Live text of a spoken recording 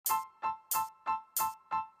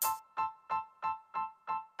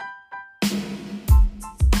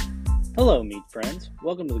Hello, mead friends.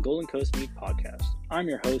 Welcome to the Golden Coast Mead podcast. I'm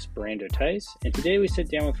your host, Brando and today we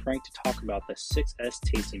sit down with Frank to talk about the 6S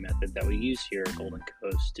tasting method that we use here at Golden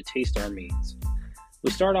Coast to taste our meads.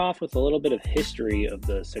 We start off with a little bit of history of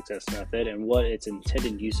the 6S method and what its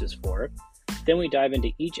intended uses for. Then we dive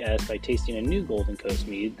into each S by tasting a new Golden Coast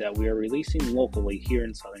mead that we are releasing locally here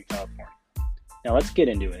in Southern California. Now let's get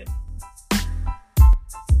into it.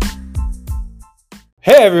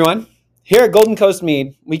 Hey everyone! Here at Golden Coast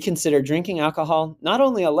Mead, we consider drinking alcohol not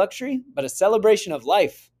only a luxury, but a celebration of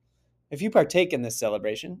life. If you partake in this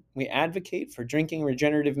celebration, we advocate for drinking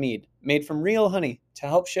regenerative mead made from real honey to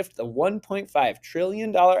help shift the $1.5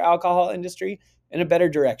 trillion alcohol industry in a better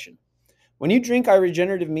direction. When you drink our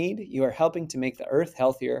regenerative mead, you are helping to make the earth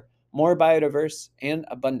healthier, more biodiverse, and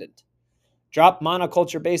abundant. Drop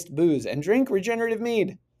monoculture-based booze and drink regenerative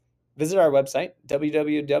mead. Visit our website,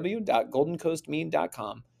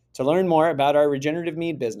 www.goldencoastmead.com, to learn more about our regenerative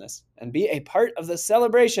mead business and be a part of the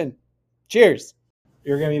celebration. Cheers.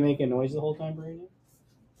 You're going to be making noise the whole time, Brandon?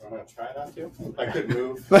 I'm going to try not to. I could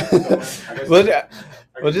move.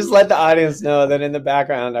 We'll just let the audience know that in the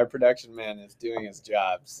background, our production man is doing his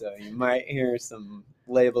job. So you might hear some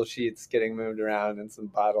label sheets getting moved around and some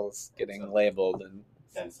bottles getting labeled.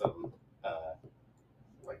 And some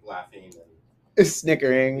laughing and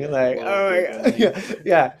snickering. Oh my God.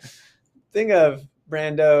 Yeah. Think of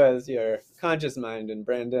Brando as your conscious mind and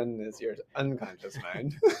Brandon as your unconscious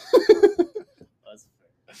mind. That's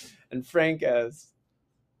fair. And Frank as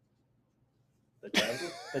the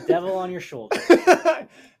devil on your shoulder.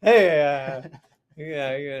 Hey,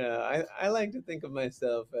 I like to think of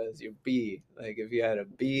myself as your bee. Like if you had a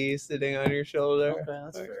bee sitting on your shoulder. Okay,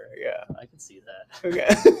 that's fair. Yeah. I can see that. Okay.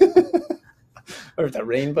 Or if the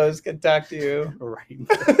rainbows could talk to you.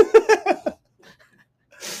 Rainbow.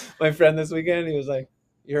 My friend this weekend, he was like,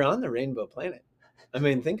 "You're on the rainbow planet." I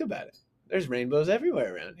mean, think about it. There's rainbows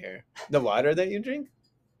everywhere around here. The water that you drink,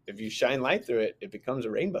 if you shine light through it, it becomes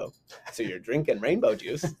a rainbow. So you're drinking rainbow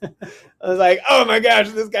juice. I was like, oh my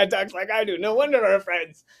gosh, this guy talks like I do. No wonder we're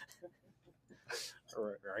friends.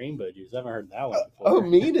 Rainbow juice. I haven't heard that one before. Oh,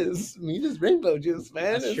 mead is rainbow juice,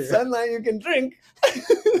 man. That's It's true. sunlight you can drink.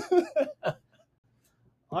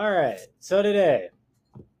 All right. So today,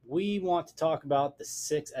 we want to talk about the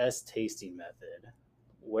 6S tasting method,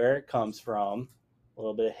 where it comes from, a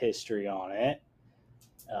little bit of history on it,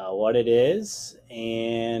 what it is,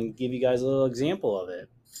 and give you guys a little example of it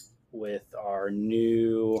with our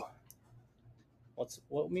new, what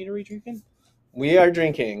mead are we drinking? We are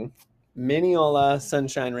drinking Mineola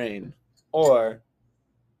Sunshine Rain, or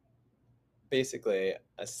basically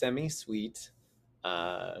a semi-sweet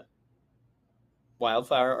organic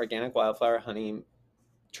wildflower honey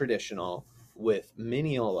traditional with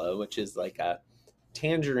Mineola, which is like a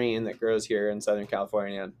tangerine that grows here in Southern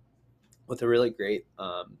California with a really great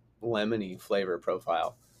lemony flavor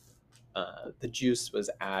profile. The juice was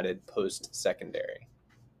added post-secondary.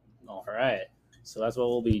 All right. So that's what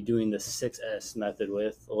we'll be doing the 6S method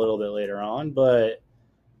with a little bit later on. But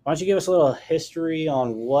why don't you give us a little history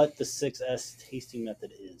on what the 6S tasting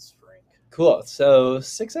method is, Frank? Cool. So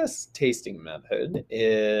 6S tasting method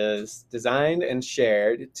is designed and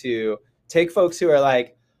shared to take folks who are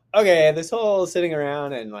like, okay, this whole sitting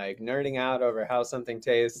around and like nerding out over how something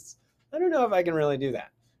tastes, I don't know if I can really do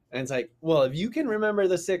that. And it's like, well, if you can remember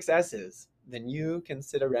the 6 S's, then you can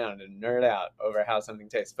sit around and nerd out over how something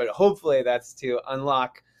tastes. But hopefully that's to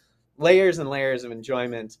unlock layers and layers of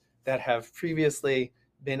enjoyment that have previously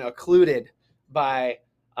been occluded by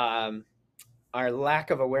our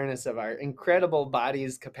lack of awareness of our incredible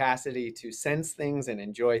body's capacity to sense things and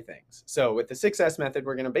enjoy things. So with the 6S method,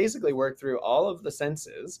 we're going to basically work through all of the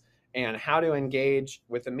senses and how to engage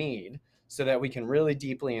with the mead so that we can really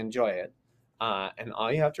deeply enjoy it. And all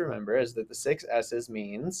you have to remember is that the 6 S's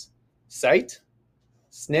means sight,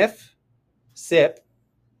 sniff, sip,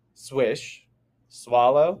 swish,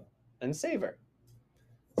 swallow, and savor.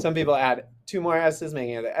 Some people add 2 more S's,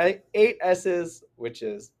 making it 8 S's, which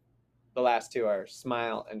is the last 2 are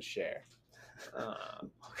smile and share. That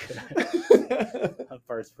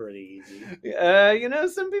part's pretty easy.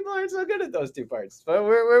 Some people aren't so good at those 2 parts, but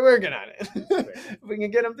we're working on it. If we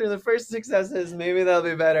can get them through the first 6 S's, maybe they'll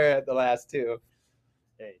be better at the last 2.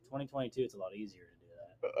 Hey, 2022, it's a lot easier to do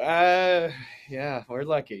that. Yeah, we're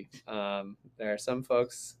lucky. There are some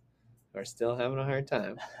folks who are still having a hard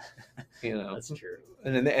time. That's true.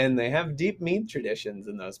 And they have deep mead traditions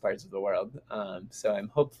in those parts of the world. So I'm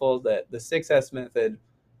hopeful that the 6S method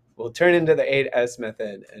will turn into the 8S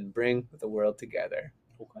method and bring the world together.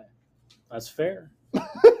 Okay. That's fair.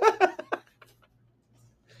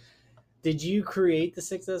 Did you create the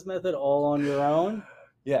 6S method all on your own?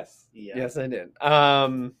 Yes. Yeah. Yes, I did.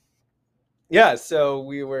 Yeah, so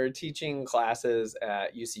we were teaching classes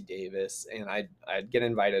at UC Davis, and I'd get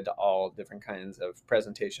invited to all different kinds of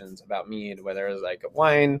presentations about mead, whether it was like a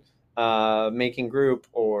wine making group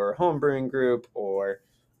or home brewing group or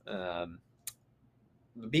the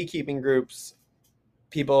beekeeping groups.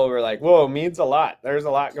 People were like, whoa, mead's a lot. There's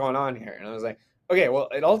a lot going on here. And I was like, okay, well,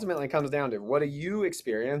 it ultimately comes down to what do you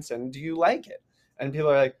experience and do you like it? And people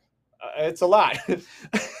are like, it's a lot.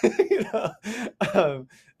 You know,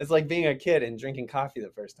 it's like being a kid and drinking coffee the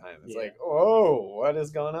first time. It's like, oh, what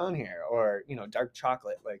is going on here? Or, you know, dark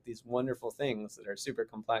chocolate, like these wonderful things that are super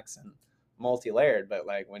complex and multi-layered. But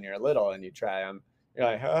like when you're little and you try them, you're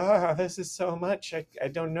like, oh, this is so much. I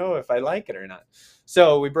don't know if I like it or not.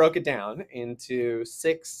 So we broke it down into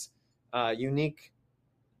 6 unique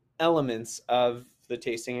elements of the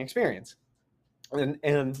tasting experience.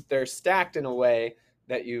 And they're stacked in a way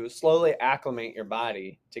that you slowly acclimate your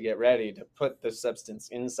body to get ready to put the substance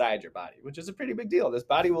inside your body, which is a pretty big deal. This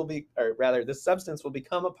substance will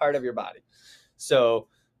become a part of your body. So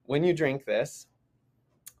when you drink this,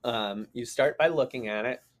 you start by looking at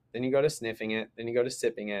it, then you go to sniffing it, then you go to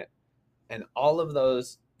sipping it, and all of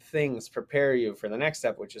those things prepare you for the next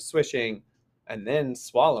step, which is swishing and then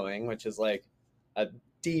swallowing, which is like a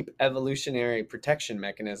deep evolutionary protection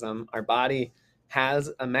mechanism. Our body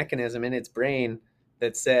has a mechanism in its brain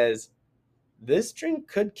that says, this drink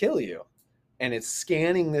could kill you. And it's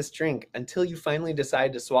scanning this drink until you finally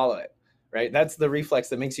decide to swallow it, right? That's the reflex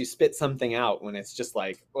that makes you spit something out when it's just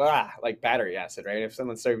like battery acid, right? If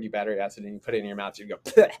someone served you battery acid and you put it in your mouth, you'd go,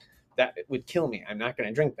 that would kill me. I'm not going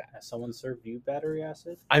to drink that. Has someone served you battery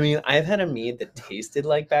acid? I mean, I've had a mead that tasted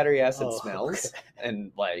like battery acid smells, okay.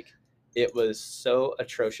 And like it was so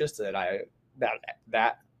atrocious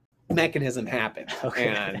that mechanism happened. Okay.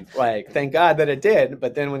 And like, thank God that it did.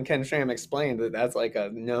 But then when Ken Schramm explained that that's like a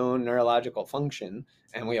known neurological function,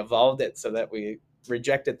 and we evolved it so that we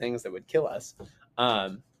rejected things that would kill us,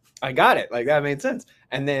 I got it. Like that made sense.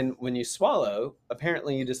 And then when you swallow,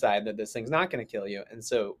 apparently you decide that this thing's not going to kill you. And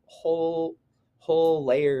so whole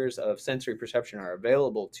layers of sensory perception are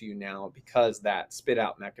available to you now because that spit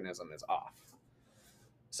out mechanism is off.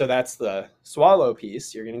 So that's the swallow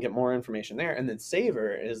piece. You're going to get more information there. And then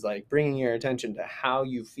savor is like bringing your attention to how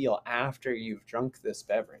you feel after you've drunk this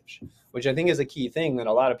beverage, which I think is a key thing that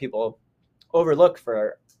a lot of people overlook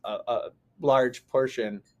for a large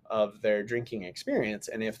portion of their drinking experience.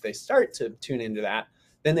 And if they start to tune into that,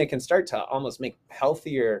 then they can start to almost make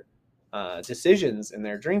healthier decisions in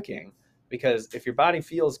their drinking. Because if your body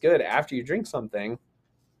feels good after you drink something,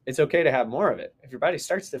 it's okay to have more of it. If your body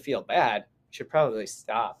starts to feel bad, you should probably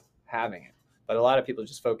stop having it. But a lot of people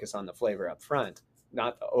just focus on the flavor up front,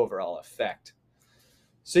 not the overall effect.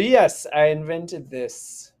 So yes, I invented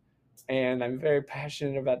this, and I'm very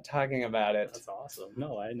passionate about talking about it. That's awesome.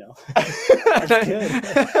 No, I know. That's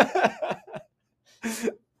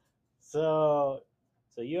good. So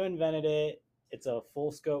you invented it. It's a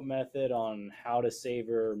full scope method on how to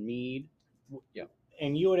savor mead. Yeah.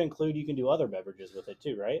 And you can do other beverages with it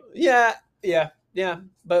too, right? Yeah.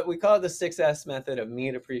 But we call it the 6S method of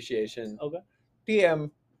mead appreciation. Okay.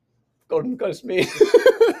 PM Golden Coast Mead.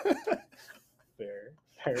 Fair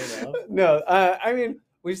enough. No, I mean,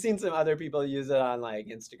 we've seen some other people use it on like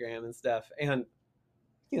Instagram and stuff. And,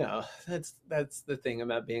 you know, that's the thing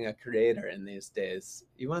about being a creator in these days.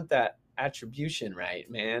 You want that attribution, right,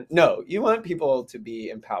 man? No, you want people to be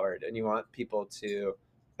empowered, and you want people to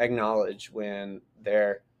acknowledge when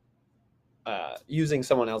they're using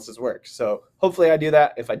someone else's work. So hopefully I do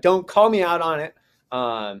that. If I don't, call me out on it,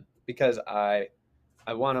 because I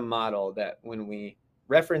want to model that when we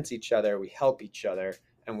reference each other, we help each other,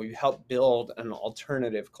 and we help build an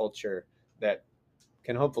alternative culture that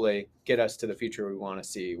can hopefully get us to the future we want to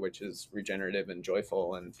see, which is regenerative and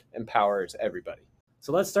joyful and empowers everybody.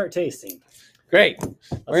 So let's start tasting. Great.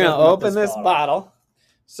 We're going to open this bottle.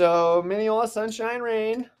 So Mineola Sunshine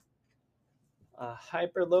Rain, a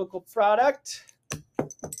hyper-local product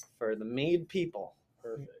for the Mead people.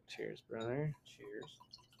 Perfect. Cheers, brother. Cheers.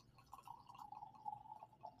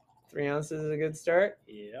 3 ounces is a good start?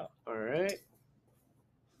 Yeah. All right.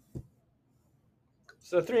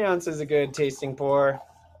 So 3 ounces is a good tasting pour.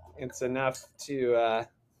 It's enough to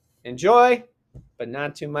enjoy, but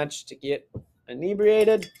not too much to get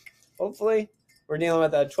inebriated, hopefully. We're dealing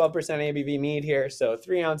with a 12% ABV mead here, so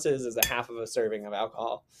 3 ounces is a half of a serving of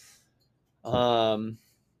alcohol. And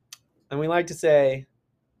we like to say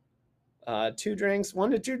 1 to 2 drinks,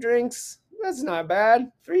 that's not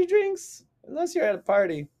bad. 3 drinks, unless you're at a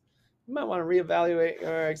party, you might want to reevaluate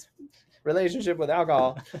your relationship with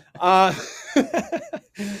alcohol.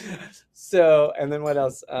 So, and then what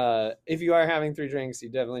else? If you are having 3 drinks, you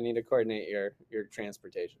definitely need to coordinate your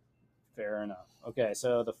transportation. Fair enough. Okay,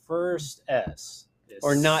 so the first S is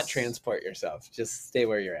Or not transport yourself. Just stay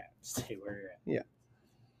where you're at. Stay where you're at. Yeah.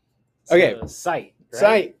 So, Okay. Sight. Right?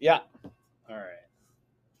 Sight. Yeah. All right.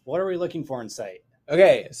 What are we looking for in sight?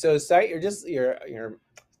 Okay. So sight, you're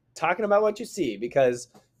talking about what you see, because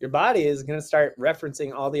your body is going to start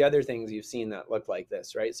referencing all the other things you've seen that look like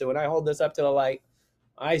this, right? So when I hold this up to the light,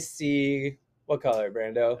 I see what color,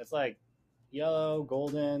 Brando? It's like yellow,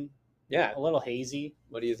 golden, Yeah. a little hazy.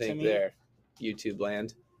 What do you think me. there, YouTube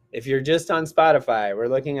land? If you're just on Spotify, we're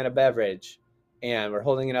looking at a beverage and we're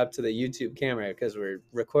holding it up to the YouTube camera because we're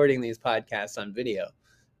recording these podcasts on video.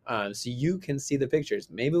 So you can see the pictures.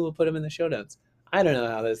 Maybe we'll put them in the show notes. I don't know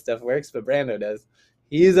how this stuff works, but Brando does.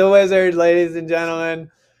 He's a wizard, ladies and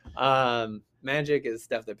gentlemen. Magic is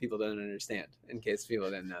stuff that people don't understand, in case people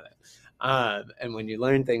didn't know that. And when you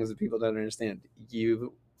learn things that people don't understand,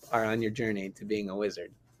 you are on your journey to being a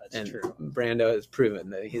wizard. That's true. Brando has proven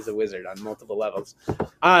that he's a wizard on multiple levels.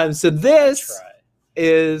 So this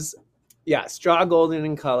is, straw golden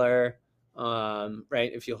in color.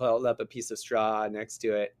 Right? If you held up a piece of straw next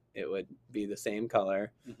to it, it would be the same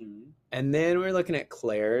color. Mm-hmm. And then we're looking at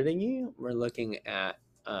clarity. We're looking at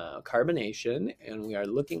carbonation, and we are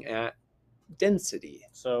looking at density.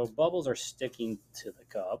 So bubbles are sticking to the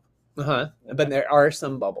cup. But there are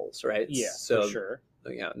some bubbles, right? Yeah, so, for sure.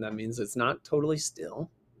 Yeah, that means it's not totally still.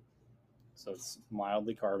 So it's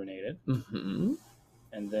mildly carbonated. Mm-hmm.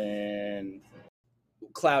 And then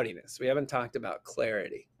cloudiness. We haven't talked about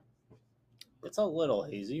clarity. It's a little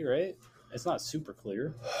hazy, right? It's not super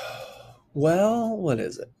clear. Well, what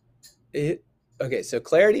is it? Okay, so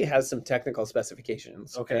clarity has some technical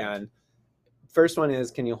specifications. Okay. And first one is,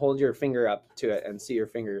 can you hold your finger up to it and see your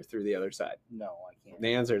finger through the other side? No, I can't.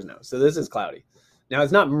 The answer is no. So this is cloudy. Now,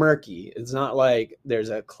 it's not murky. It's not like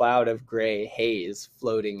there's a cloud of gray haze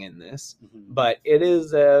floating in this, but it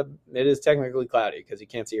is technically cloudy because you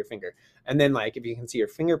can't see your finger. And then, like, if you can see your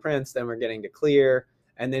fingerprints, then we're getting to clear.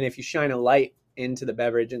 And then if you shine a light into the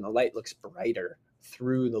beverage and the light looks brighter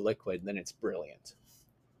through the liquid, then it's brilliant.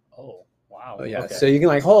 Oh, wow. Oh, yeah. Okay. So you can,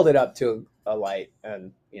 like, hold it up to a light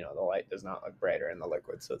and, the light does not look brighter in the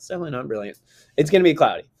liquid. So it's definitely not brilliant. It's going to be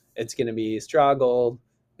cloudy. It's going to be straw gold.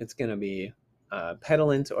 It's going to be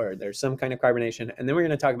petulant, or there's some kind of carbonation. And then we're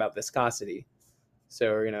going to talk about viscosity.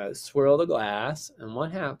 So we're going to swirl the glass, and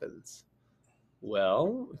what happens?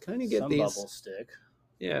 Well, we kind of get these bubbles stick.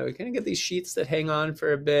 Yeah, we kind of get these sheets that hang on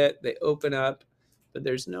for a bit. They open up, but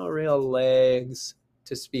there's no real legs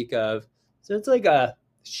to speak of. So it's like a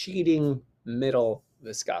sheeting middle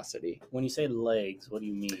viscosity. When you say legs, what do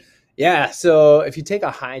you mean? Yeah, so if you take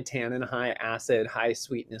a high tannin, high acid, high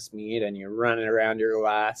sweetness mead and you run it around your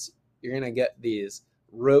glass, you're going to get these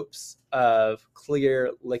ropes of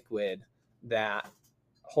clear liquid that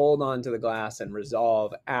hold onto the glass and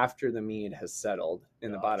resolve after the mead has settled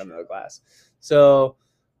in the bottom of the glass. So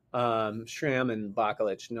Schramm and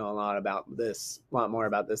Bakulich know a lot more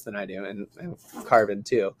about this than I do, and Carvin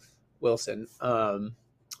too, Wilson.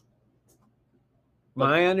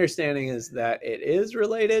 My understanding is that it is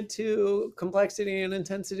related to complexity and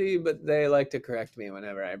intensity, but they like to correct me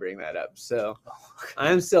whenever I bring that up. So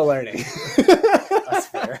I'm still learning. That's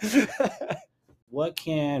fair. What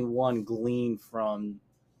can one glean from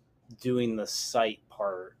doing the sight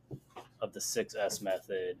part of the 6S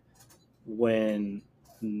method when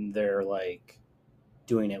they're like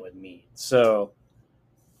doing it with mead? So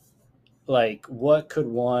like, what could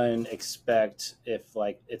one expect if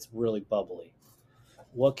like it's really bubbly?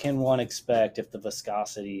 What can one expect if the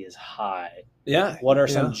viscosity is high? Yeah. What are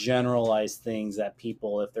some generalized things that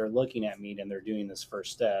people, if they're looking at mead and they're doing this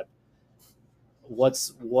first step, what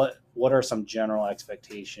are some general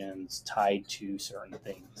expectations tied to certain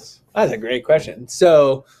things? That's a great question.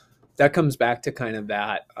 So that comes back to kind of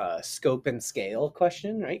that scope and scale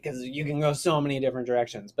question, right? Because you can go so many different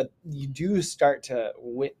directions, but you do start to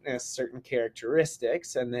witness certain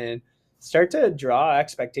characteristics and then start to draw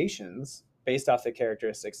expectations based off the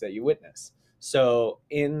characteristics that you witness. So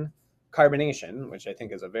in carbonation, which I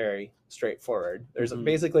think is a very straightforward, there's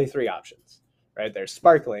basically 3 options, right? There's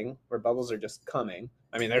sparkling, where bubbles are just coming.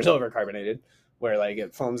 I mean, there's overcarbonated, where like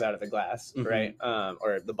it foams out of the glass, right?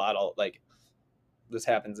 Or the bottle. Like, this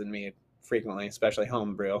happens in me frequently, especially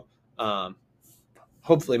home brew.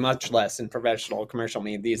 Hopefully much less in professional commercial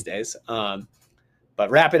mead these days. But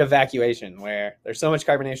rapid evacuation, where there's so much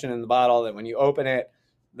carbonation in the bottle that when you open it,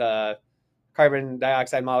 the carbon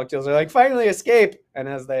dioxide molecules are like, finally escape. And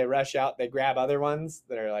as they rush out, they grab other ones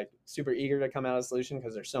that are like super eager to come out of the solution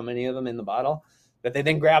because there's so many of them in the bottle that they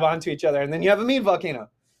then grab onto each other. And then you have a mead volcano.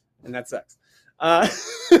 And that sucks.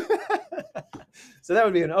 So that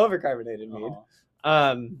would be an overcarbonated mead.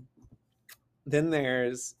 Then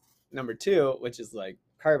there's number 2, which is like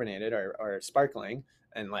carbonated or sparkling.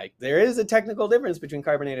 And like there is a technical difference between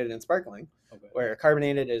carbonated and sparkling, where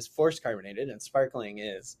carbonated is forced carbonated and sparkling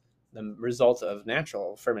is the result of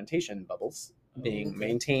natural fermentation bubbles being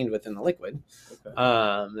maintained within the liquid.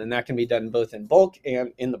 And that can be done both in bulk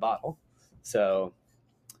and in the bottle. So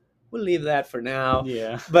we'll leave that for now.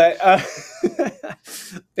 Yeah. But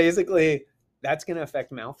basically, that's going to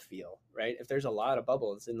affect mouthfeel, right? If there's a lot of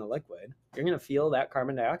bubbles in the liquid, you're going to feel that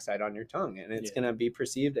carbon dioxide on your tongue, and it's going to be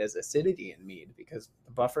perceived as acidity in mead because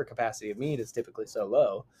the buffer capacity of mead is typically so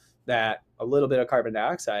low that a little bit of carbon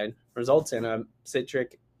dioxide results in a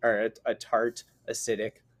citric or a tart,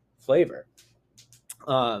 acidic flavor.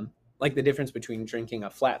 Like the difference between drinking a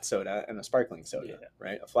flat soda and a sparkling soda,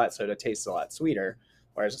 right? A flat soda tastes a lot sweeter,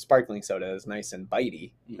 whereas a sparkling soda is nice and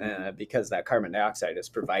bitey because that carbon dioxide is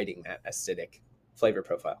providing that acidic flavor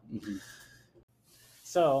profile.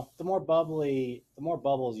 So the more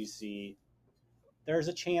bubbles you see, there's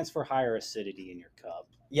a chance for higher acidity in your cup.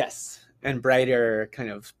 Yes, and brighter kind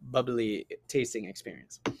of bubbly tasting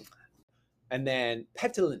experience. And then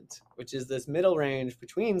petulant, which is this middle range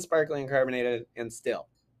between sparkling carbonated and still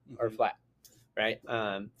or flat. Right?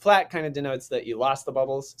 Flat kind of denotes that you lost the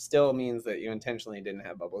bubbles. Still means that you intentionally didn't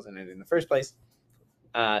have bubbles in it in the first place.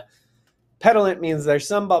 Petulant means there's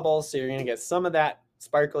some bubbles, so you're going to get some of that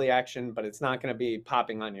sparkly action, but it's not going to be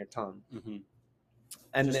popping on your tongue.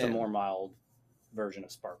 And just then, a more mild version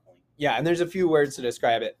of sparkling. Yeah, and there's a few words to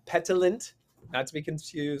describe it. Petulant, not to be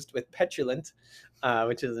confused with petulant,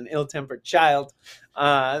 which is an ill-tempered child.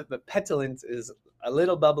 But petulant is a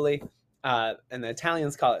little bubbly. And the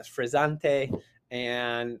Italians call it frizzante,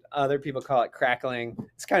 and other people call it crackling.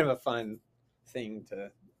 It's kind of a fun thing to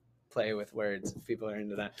play with words if people are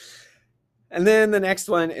into that. And then the next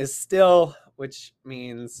one is still, which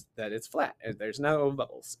means that it's flat. There's no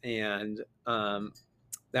bubbles. And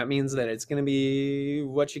that means that it's going to be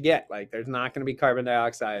what you get. Like there's not going to be carbon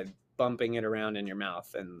dioxide bumping it around in your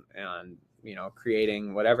mouth and you know,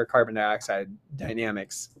 creating whatever carbon dioxide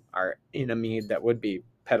dynamics are in a mead that would be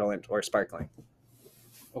petulant or sparkling.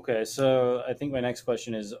 Okay, so I think my next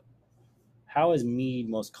question is, how is mead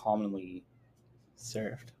most commonly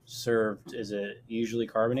Served? Is it usually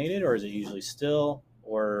carbonated, or is it usually still,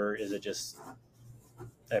 or is it just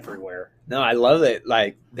everywhere? No, I love it.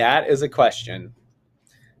 Like that is a question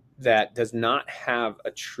that does not have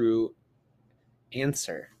a true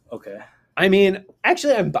answer. Okay. I mean,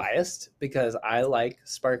 actually, I'm biased because I like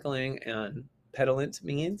sparkling and petulant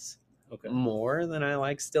meads more than I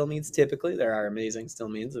like still meads. Typically, there are amazing still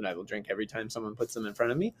meads that I will drink every time someone puts them in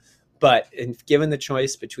front of me. But if given the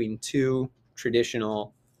choice between two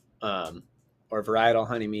traditional or varietal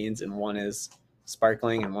honey meads, and one is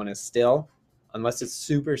sparkling and one is still, unless it's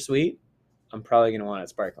super sweet, I'm probably going to want it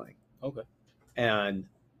sparkling. Okay. And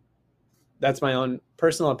that's my own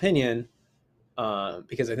personal opinion.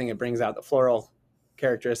 Because I think it brings out the floral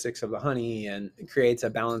characteristics of the honey and it creates a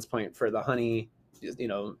balance point for the honey, you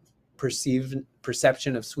know,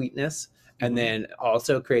 perception of sweetness, and then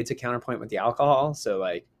also creates a counterpoint with the alcohol. So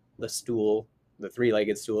like the stool, the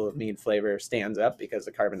three-legged stool of mead flavor stands up because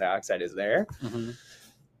the carbon dioxide is there.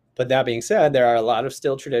 But that being said, there are a lot of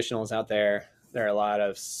still traditionals out there. There are a lot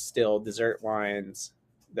of still dessert wines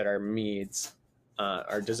that are meads,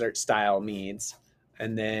 or dessert style meads.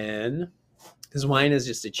 And then because wine is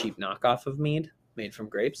just a cheap knockoff of mead made from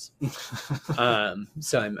grapes.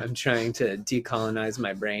 So I'm trying to decolonize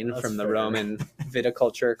my brain from the Roman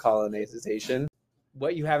viticulture colonization.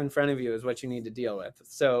 What you have in front of you is what you need to deal with.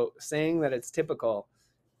 So saying that it's typical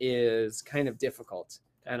is kind of difficult.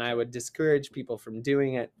 And I would discourage people from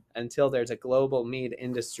doing it until there's a global mead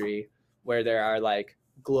industry where there are like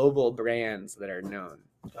global brands that are known.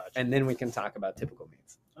 Gotcha. And then we can talk about typical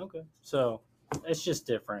meads. Okay. So it's just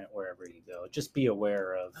different wherever you go. Just be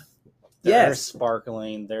aware of there is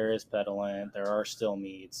sparkling, there is petulant, there are still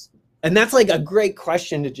meads. And that's like a great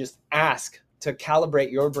question to just ask to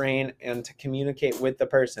calibrate your brain and to communicate with the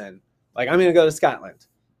person. Like I'm going to go to Scotland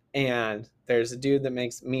and there's a dude that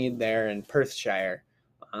makes mead there in Perthshire,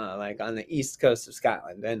 like on the east coast of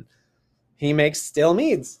Scotland. And he makes still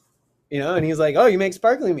meads, you know, and he's like, oh, you make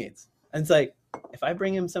sparkling meads. And it's like, if I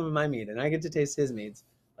bring him some of my mead and I get to taste his meads,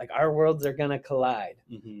 like our worlds are going to collide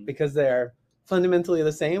because they're fundamentally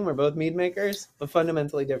the same. We're both mead makers, but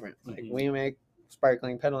fundamentally different. Like we make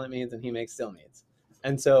sparkling petulant meads and he makes still meads.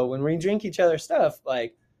 And so when we drink each other's stuff,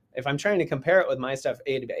 like if I'm trying to compare it with my stuff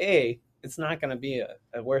A to A, it's not going to be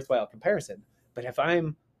a worthwhile comparison. But if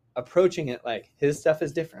I'm approaching it like his stuff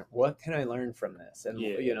is different, what can I learn from this? And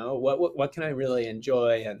you know, what can I really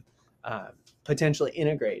enjoy and potentially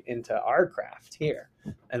integrate into our craft here?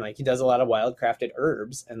 And like he does a lot of wild crafted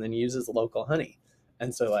herbs and then uses local honey.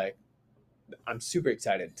 And so like I'm super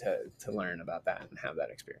excited to learn about that and have that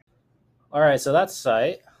experience. All right, so that's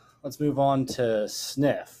sight. Let's move on to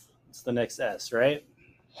sniff. It's the next S, right?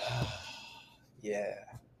 Yeah,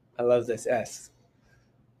 I love this S.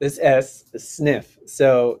 This S is sniff.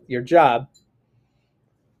 So your job.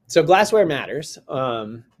 So glassware matters.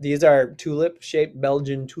 These are tulip-shaped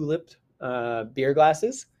Belgian tulip beer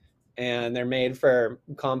glasses, and they're made for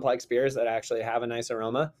complex beers that actually have a nice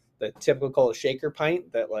aroma. The typical shaker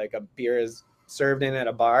pint that like a beer is served in at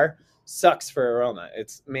a bar sucks for aroma.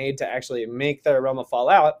 It's made to actually make the aroma fall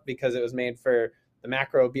out because it was made for the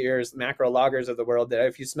macro beers, macro lagers of the world that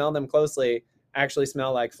if you smell them closely, actually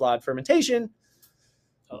smell like flawed fermentation.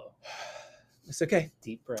 Oh, it's okay.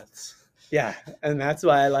 Deep breaths. Yeah, and that's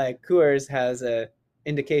why like Coors has a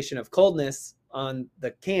indication of coldness on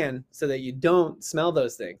the can so that you don't smell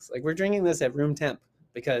those things. Like we're drinking this at room temp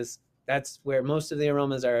because that's where most of the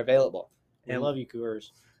aromas are available. And I love you,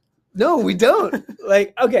 Coors. No, we don't.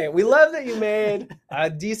 Like, okay, we love that you made a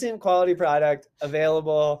decent quality product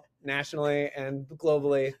available nationally and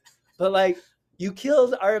globally, but like you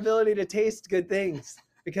killed our ability to taste good things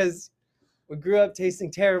because we grew up tasting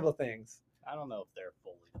terrible things. I don't know if they're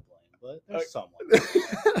fully to blame, but there's someone.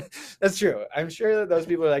 That's true. I'm sure that those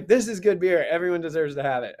people are like, this is good beer. Everyone deserves to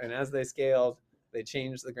have it. And as they scaled, they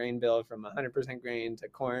changed the grain bill from 100% grain to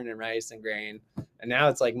corn and rice and grain. And now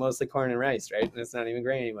it's like mostly corn and rice, right? And it's not even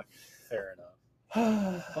grain anymore. Fair enough.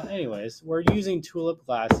 Well, anyways, we're using tulip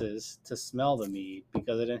glasses to smell the mead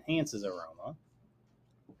because it enhances aroma.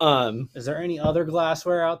 Is there any other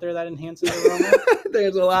glassware out there that enhances aroma?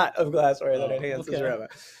 There's a lot of glassware that enhances aroma.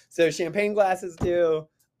 So champagne glasses do,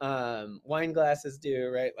 wine glasses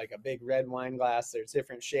do, right? Like a big red wine glass, there's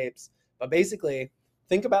different shapes. But basically,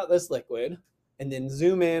 think about this liquid and then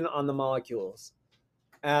zoom in on the molecules.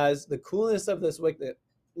 As the coolness of this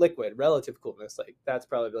liquid, relative coolness, like that's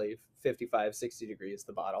probably 55, 60 degrees,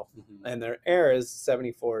 the bottle. Mm-hmm. And their air is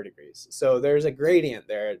 74 degrees. So there's a gradient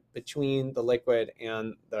there between the liquid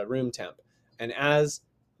and the room temp. And as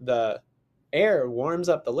the air warms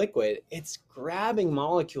up the liquid, it's grabbing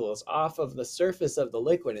molecules off of the surface of the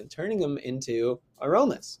liquid and turning them into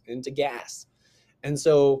aromas, into gas. And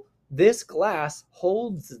so this glass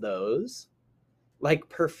holds those like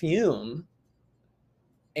perfume.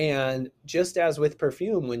 And just as with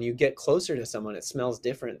perfume, when you get closer to someone, it smells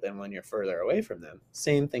different than when you're further away from them.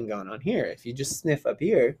 Same thing going on here. If you just sniff up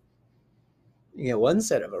here, you get one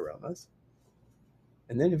set of aromas.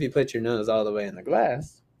 And then if you put your nose all the way in the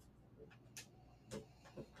glass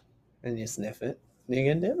and you sniff it, you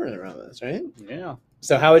get different aromas, right? Yeah.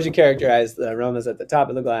 So how would you characterize the aromas at the top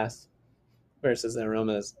of the glass versus the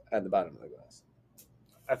aromas at the bottom of the glass?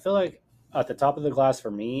 I feel like at the top of the glass for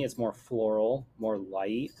me, it's more floral, more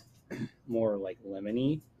light, more like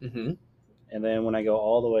lemony. Mm-hmm. And then when I go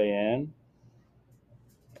all the way in,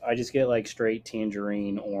 I just get like straight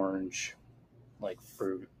tangerine, orange, like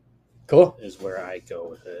fruit. Cool. Is where I go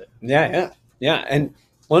with it. Yeah. And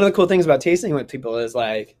one of the cool things about tasting with people is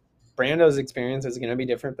like Brando's experience is going to be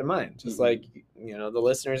different than mine. Just mm-hmm. like, you know, the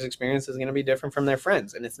listener's experience is going to be different from their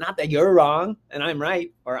friends. And it's not that you're wrong and I'm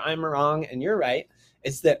right, or I'm wrong and you're right.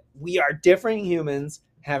 It's that we are different humans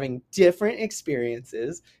having different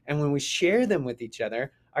experiences. And when we share them with each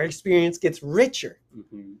other, our experience gets richer.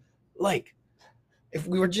 Mm-hmm. Like if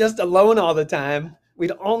we were just alone all the time,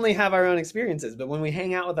 we'd only have our own experiences. But when we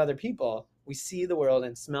hang out with other people, we see the world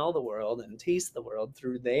and smell the world and taste the world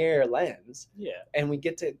through their lens. Yeah. And we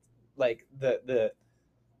get to like the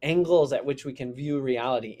angles at which we can view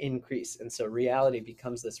reality increase. And so reality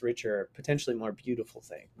becomes this richer, potentially more beautiful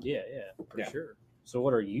thing. Yeah, for sure. So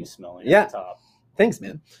what are you smelling at the top? Thanks,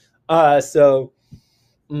 man. I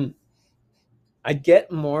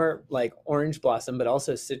get more like orange blossom, but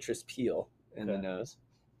also citrus peel in the nose.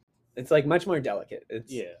 It's like much more delicate.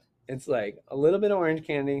 It's like a little bit of orange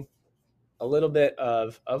candy, a little bit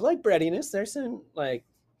of like breadiness. There's some like,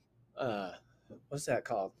 what's that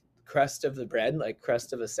called? Crust of the bread, like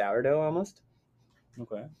crust of a sourdough almost.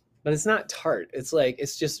 Okay. But it's not tart. It's like,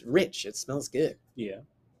 it's just rich. It smells good. Yeah.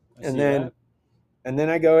 And then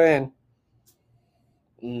I go in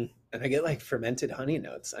and I get like fermented honey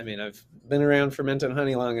notes. I mean, I've been around fermented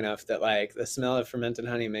honey long enough that like the smell of fermented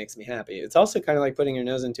honey makes me happy. It's also kind of like putting your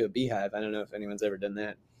nose into a beehive. I don't know if anyone's ever done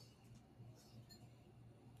that.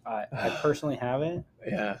 I personally haven't.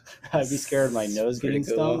 Yeah. I'd be scared of my nose Pretty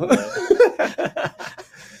getting cool. stung. But...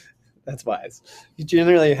 That's wise. You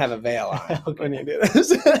generally have a veil on Okay. when you do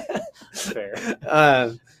this. Fair.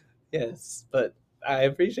 Yes, but I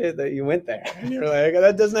appreciate that you went there. And you're like,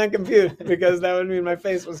 that does not compute because that would mean my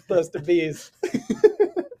face was close to bees.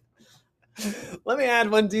 Let me add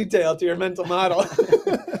one detail to your mental model.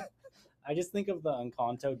 I just think of the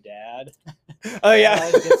Encanto dad. Oh, yeah.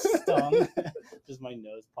 I get stung. Just my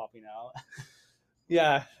nose popping out.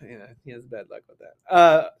 Yeah, he has bad luck with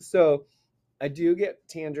that. So I do get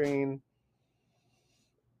tangerine.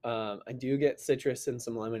 I do get citrus and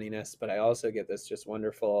some lemoniness, but I also get this just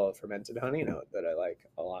wonderful fermented honey note that I like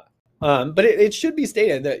a lot. But it should be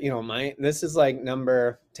stated that, this is like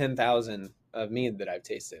number 10,000 of mead that I've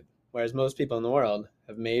tasted, whereas most people in the world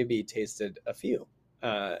have maybe tasted a few.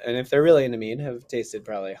 And if they're really into mead, have tasted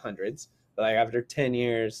probably hundreds. But like after 10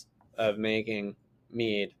 years of making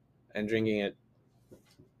mead and drinking it,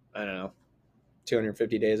 I don't know,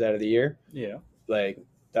 250 days out of the year. Yeah. Like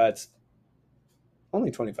that's only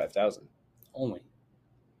 25,000. Only.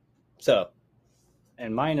 So.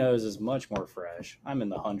 And my nose is much more fresh. I'm in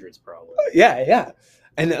the hundreds probably. Yeah.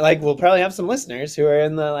 And like we'll probably have some listeners who are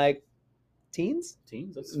in the like teens.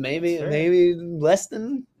 That's maybe less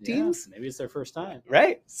than teens. Maybe it's their first time.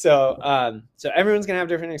 Right. So everyone's gonna have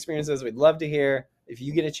different experiences. We'd love to hear if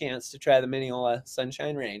you get a chance to try the Mineola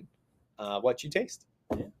Sunshine Rain, what you taste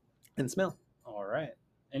and smell. All right.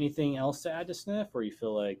 Anything else to add to sniff, or you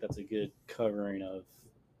feel like that's a good covering of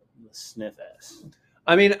the sniff S?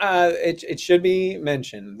 I mean, it should be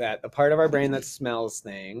mentioned that the part of our brain that smells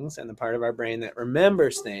things and the part of our brain that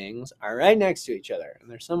remembers things are right next to each other. And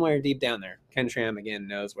they're somewhere deep down there. Ken Tram, again,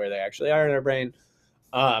 knows where they actually are in our brain.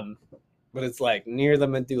 But it's like near the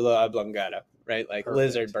medulla oblongata, right? Like perfect.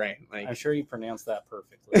 Lizard brain. Like I'm sure you pronounced that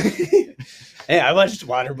perfectly. Hey, I watched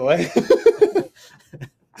Waterboy.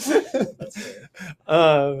 That's fair.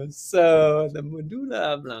 So the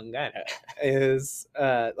medulla oblongata is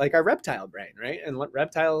like our reptile brain, right? And what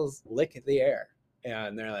reptiles lick the air,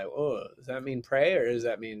 and they're like, "Oh, does that mean prey or does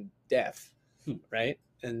that mean death?" Right?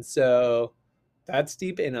 And so that's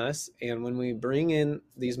deep in us. And when we bring in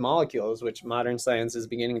these molecules, which modern science is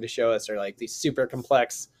beginning to show us are like these super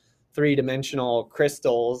complex 3-dimensional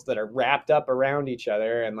crystals that are wrapped up around each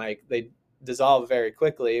other, and like they dissolve very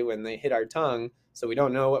quickly when they hit our tongue. So we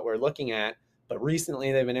don't know what we're looking at. But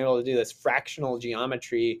recently they've been able to do this fractional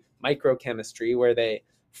geometry microchemistry where they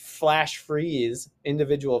flash freeze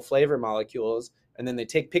individual flavor molecules and then they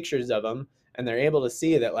take pictures of them and they're able to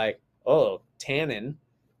see that like, oh, tannin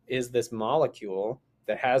is this molecule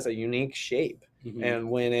that has a unique shape. Mm-hmm. And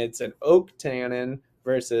when it's an oak tannin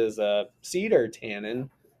versus a cedar tannin,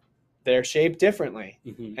 they're shaped differently.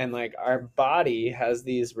 Mm-hmm. And like our body has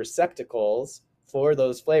these receptacles for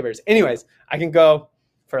those flavors. Anyways, I can go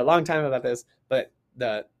for a long time about this, but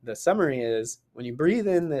the summary is when you breathe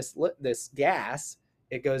in this gas,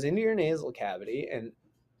 it goes into your nasal cavity, and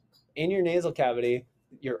in your nasal cavity,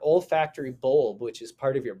 your olfactory bulb, which is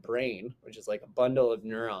part of your brain, which is like a bundle of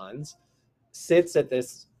neurons, sits at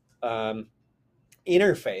this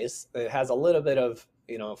interface that has a little bit of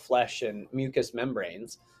flesh and mucous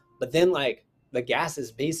membranes, but then like the gas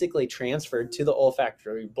is basically transferred to the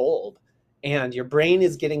olfactory bulb. And your brain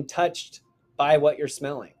is getting touched by what you're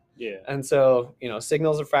smelling. Yeah. And so,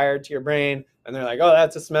 signals are fired to your brain and they're like, oh,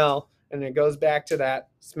 that's a smell. And it goes back to that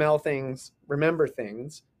smell things, remember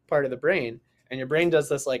things part of the brain. And your brain does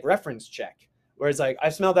this like reference check where it's like,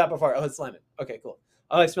 I've smelled that before. Oh, it's lemon. Okay, cool.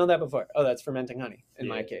 Oh, I smelled that before. Oh, that's fermenting honey in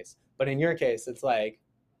my case. But in your case, it's like.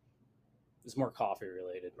 It's more coffee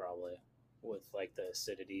related probably with like the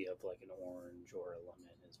acidity of like an orange or a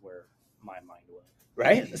lemon is where my mind went.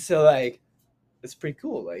 Right. So like. It's pretty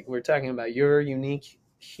cool. Like we're talking about your unique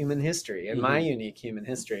human history and my unique human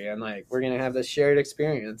history. And like, we're going to have this shared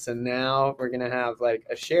experience. And now we're going to have like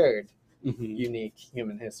a shared unique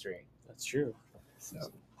human history. That's true. So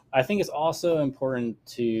I think it's also important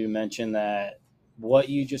to mention that what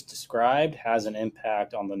you just described has an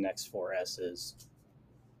impact on the next 4 S's.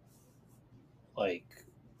 Like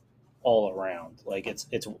all around, like it's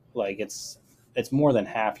more than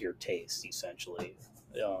half your taste essentially.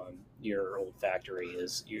 Your olfactory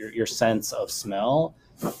is your sense of smell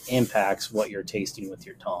impacts what you're tasting with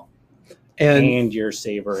your tongue and your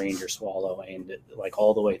savor and your swallow and like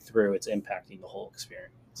all the way through it's impacting the whole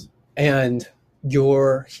experience and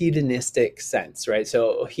your hedonistic sense, right?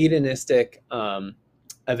 So hedonistic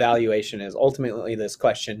evaluation is ultimately this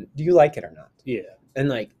question, do you like it or not? Yeah. And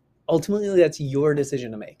like ultimately that's your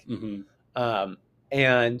decision to make.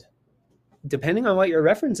 And depending on what your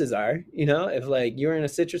references are, if like you're in a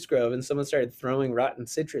citrus grove and someone started throwing rotten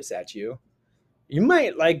citrus at you, you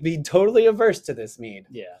might like be totally averse to this mead.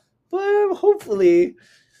 Yeah. But hopefully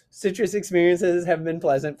citrus experiences have been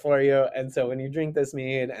pleasant for you. And so when you drink this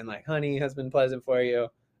mead and like honey has been pleasant for you,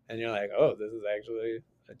 and you're like, oh, this is actually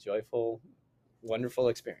a joyful, wonderful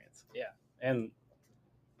experience. Yeah. And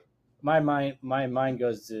my mind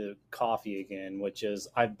goes to coffee again, which is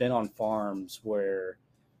I've been on farms where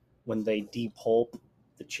when they depulp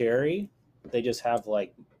the cherry, they just have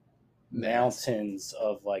like mountains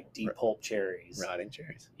of like depulp cherries, Rotting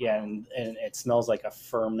cherries. Yeah, and it smells like a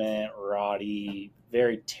ferment, rotty,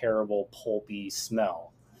 very terrible pulpy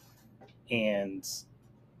smell. And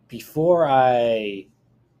before I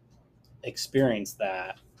experienced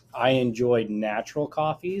that, I enjoyed natural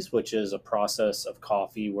coffees, which is a process of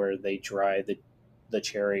coffee where they dry the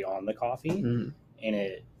cherry on the coffee, and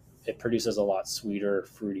it produces a lot sweeter,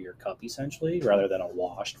 fruitier cup essentially, rather than a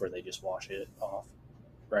washed where they just wash it off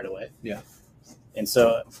right away. Yeah. And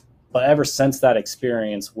so, but ever since that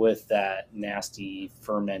experience with that nasty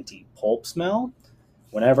fermenty pulp smell,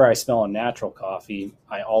 whenever I smell a natural coffee,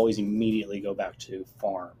 I always immediately go back to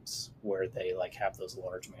farms where they like have those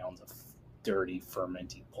large mounds of dirty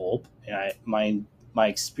fermenting pulp. And my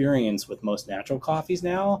experience with most natural coffees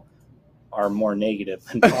now are more negative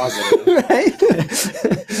than positive. Right?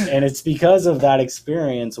 And it's because of that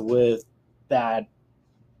experience with that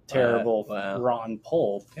terrible rotten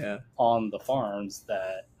pulp on the farms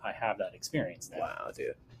that I have that experience now. Wow,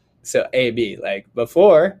 dude. So A, B, like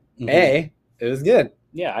before A, it was good.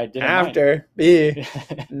 Yeah, I did. After B,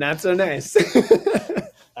 not so nice.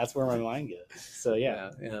 That's where my mind goes. So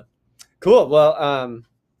yeah. Cool. Well,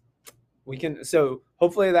 so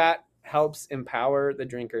hopefully that helps empower the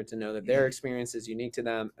drinker to know that their experience is unique to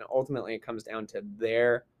them, and ultimately it comes down to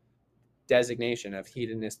their designation of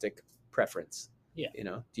hedonistic preference. Yeah.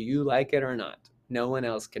 Do you like it or not? No one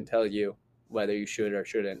else can tell you whether you should or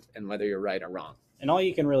shouldn't, and whether you're right or wrong. And all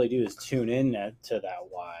you can really do is tune in to that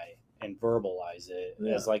why and verbalize it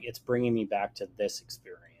as like, it's bringing me back to this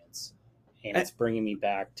experience, and it's bringing me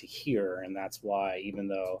back to here. And that's why, even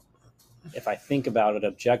though if I think about it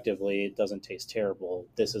objectively, it doesn't taste terrible,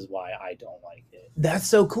 this is why I don't like it. That's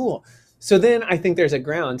so cool. So then I think there's a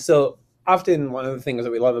ground. So often one of the things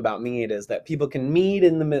that we love about mead is that people can meet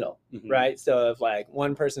in the middle, right? So if like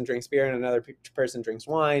one person drinks beer and another person drinks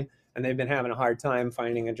wine, and they've been having a hard time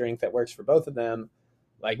finding a drink that works for both of them,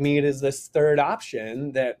 like mead is this third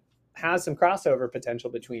option that has some crossover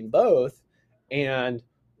potential between both. And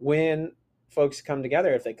when folks come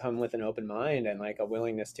together, if they come with an open mind and like a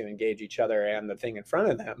willingness to engage each other and the thing in front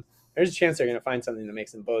of them, there's a chance they're going to find something that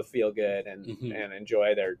makes them both feel good and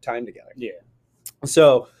enjoy their time together. Yeah.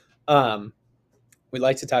 So we'd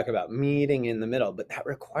like to talk about meeting in the middle, but that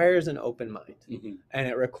requires an open mind, and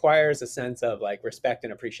it requires a sense of like respect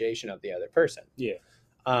and appreciation of the other person.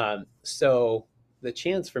 Yeah. So the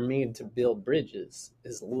chance for mead to build bridges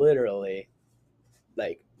is literally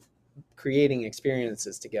like creating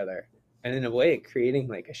experiences together, and in a way creating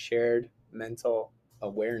like a shared mental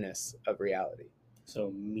awareness of reality.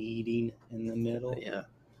 So meeting in the middle. Yeah.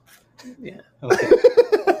 Okay.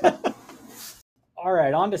 All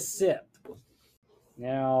right, on to sip.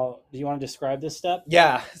 Now, do you want to describe this step?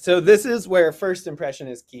 Yeah. So this is where first impression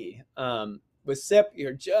is key. With sip,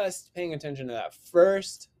 you're just paying attention to that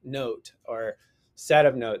first note or set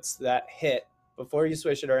of notes that hit before you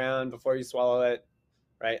swish it around, before you swallow it,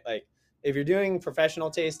 right? Like if you're doing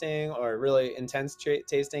professional tasting or really intense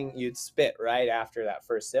tasting, you'd spit right after that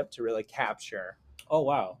first sip to really capture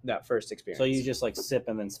that first experience. So you just like sip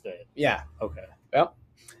and then spit. Yeah. Okay. Well,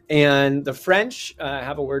 and the French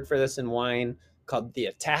have a word for this in wine called the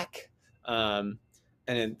attack. And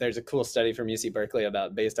there's a cool study from UC Berkeley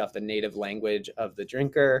about based off the native language of the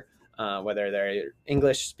drinker, whether they're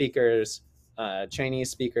English speakers,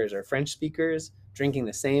 Chinese speakers, or French speakers drinking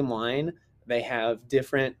the same wine, they have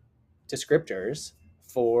different descriptors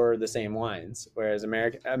for the same wines. Whereas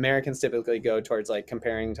Americans typically go towards like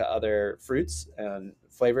comparing to other fruits and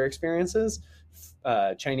flavor experiences.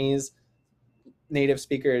 Chinese native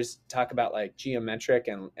speakers talk about like geometric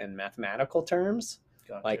and mathematical terms.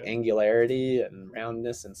 Gotcha. Like angularity and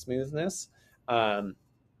roundness and smoothness.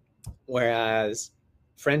 Whereas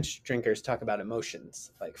French drinkers talk about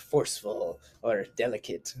emotions like forceful or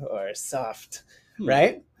delicate or soft,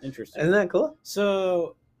 right? Interesting. Isn't that cool?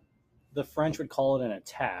 So the French would call it an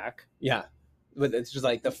attack. Yeah. But it's just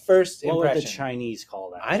like the first impression. What would the Chinese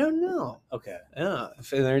call that? I don't know. Okay. Yeah. If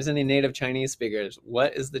there's any native Chinese speakers,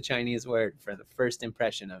 what is the Chinese word for the first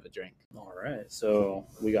impression of a drink? All right. So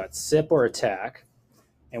we got sip or attack.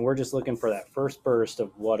 And we're just looking for that first burst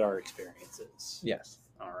of what our experience is. Yes.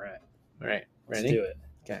 All right. All right. Let's Ready? do it.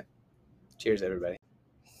 Okay. Cheers, everybody.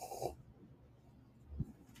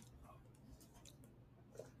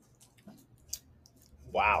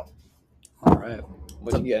 Wow. All right.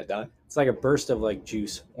 What'd you get, Don? It's like a burst of like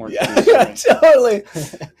juice, orange Yeah, juice. totally.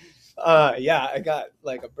 Yeah, I got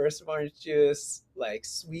like a burst of orange juice, like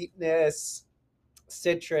sweetness,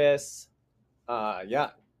 citrus. Yeah,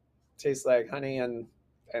 tastes like honey and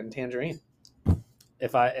tangerine.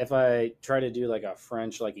 If I try to do like a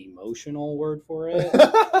French like emotional word for it,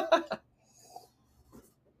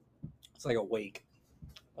 it's like awake,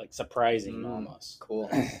 like surprising almost. Cool.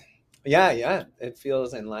 Yeah, it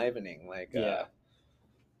feels enlivening. Like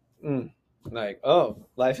like, oh,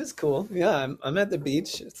 life is cool. Yeah, I'm at the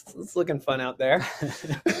beach. It's looking fun out there.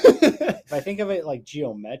 If I think of it like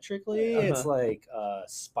geometrically, it's like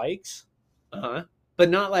spikes. But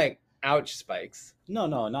not like ouch spikes. No,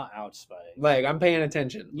 not ouch spikes. Like I'm paying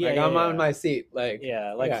attention. Yeah, like I'm on my seat. Like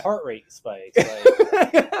heart rate spikes.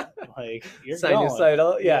 Like, like you're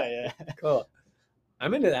sinusoidal. Going. Yeah. Cool.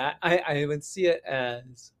 I'm into that. I would see it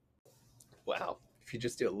as wow. If you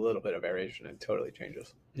just do a little bit of aeration, it totally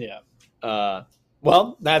changes. Yeah.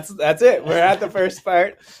 Well, that's it. We're at the first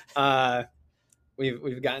part.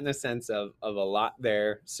 We've gotten a sense of a lot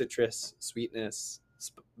there: citrus, sweetness,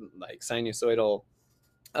 like sinusoidal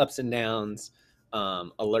ups and downs,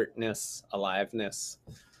 alertness, aliveness.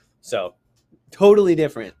 So totally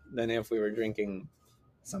different than if we were drinking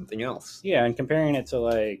something else. Yeah, and comparing it to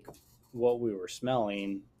like what we were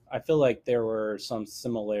smelling, I feel like there were some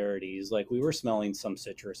similarities. Like we were smelling some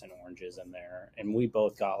citrus and oranges in there, and we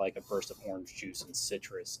both got like a burst of orange juice and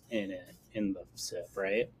citrus in it in the sip,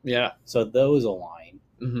 right? Yeah. So those align.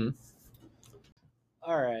 Mm-hmm.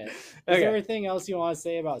 All right. Is there anything else you want to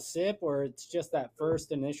say about sip, or it's just that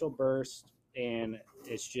first initial burst and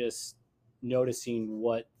it's just noticing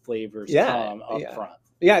what flavors come up front?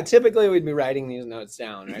 Yeah, typically we'd be writing these notes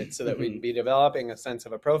down, right? So that we'd be developing a sense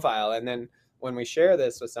of a profile. And then when we share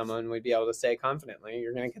this with someone, we'd be able to say confidently,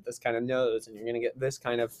 you're going to get this kind of nose and you're going to get this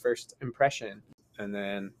kind of first impression. And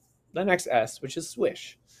then the next S, which is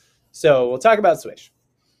swish. So we'll talk about swish.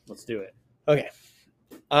 Let's do it. Okay.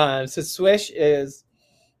 So swish is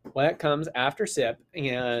when it comes after sip,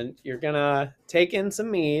 and you're going to take in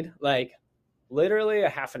some mead, like literally a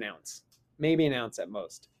half an ounce, maybe an ounce at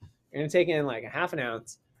most. You're going to take in like a half an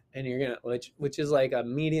ounce, and you're going to, which is like a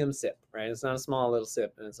medium sip, right? It's not a small little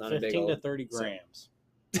sip, and it's not a big 15 to 30 grams.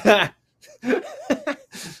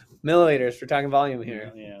 Milliliters, we're talking volume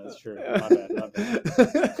here. Yeah, that's true. My bad.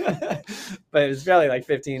 But it's probably like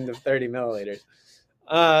 15 to 30 milliliters.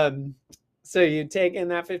 So you take in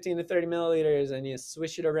that 15 to 30 milliliters and you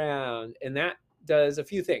swish it around, and that does a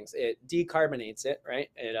few things. It decarbonates it, right?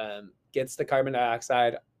 It gets the carbon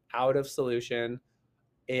dioxide out of solution.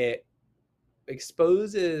 It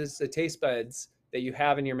exposes the taste buds that you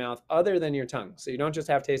have in your mouth other than your tongue. So you don't just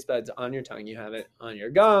have taste buds on your tongue. You have it on your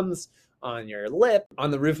gums, on your lip,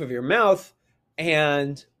 on the roof of your mouth.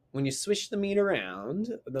 And when you swish the mead around,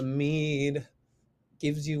 the mead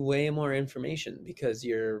gives you way more information because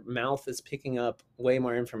your mouth is picking up way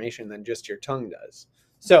more information than just your tongue does.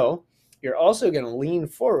 So you're also going to lean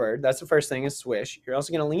forward. That's the first thing, is swish. You're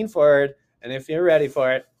also going to lean forward. And if you're ready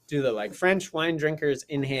for it, do the like French wine drinkers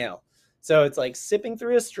inhale. So it's like sipping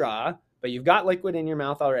through a straw, but you've got liquid in your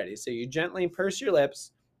mouth already. So you gently purse your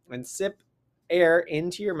lips and sip air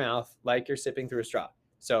into your mouth like you're sipping through a straw.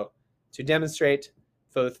 So to demonstrate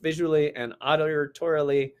both visually and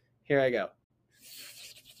auditorily, here I go.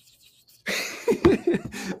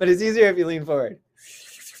 But it's easier if you lean forward.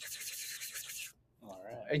 All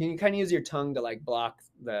right. And you can kind of use your tongue to like block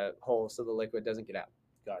the hole so the liquid doesn't get out.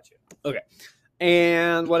 Gotcha. Okay.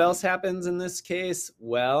 And what else happens in this case?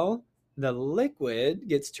 Well, the liquid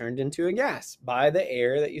gets turned into a gas by the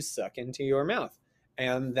air that you suck into your mouth.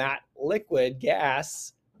 And that liquid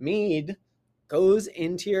gas, mead, goes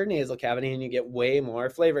into your nasal cavity, and you get way more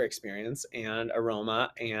flavor experience and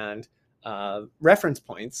aroma and reference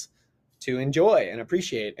points to enjoy and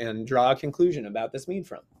appreciate and draw a conclusion about this mead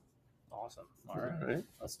from. Awesome. All right.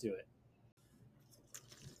 Let's do it.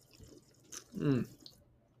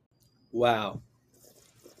 Wow.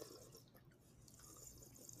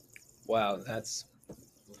 Wow, that's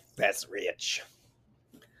rich.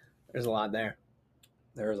 There's a lot there.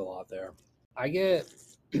 There is a lot there. I get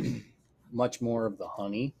much more of the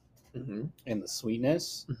honey Mm-hmm. and the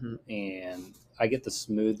sweetness, Mm-hmm. and I get the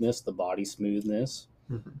smoothness, the body smoothness,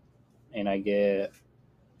 Mm-hmm. and I get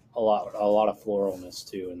a lot of floralness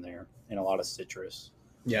too in there, and a lot of citrus.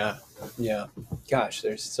 Yeah. Gosh,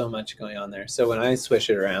 there's so much going on there. So when I swish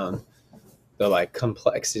it around, the like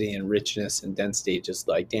complexity and richness and density just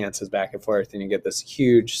like dances back and forth, and you get this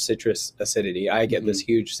huge citrus acidity. I get this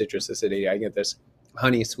huge citrus acidity. I get this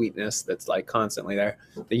honey sweetness that's like constantly there.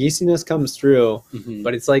 The yeastiness comes through,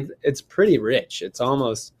 but it's like it's pretty rich. It's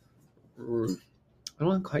almost, I don't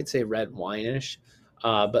want to quite say red wine-ish,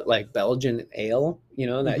 but like Belgian ale, you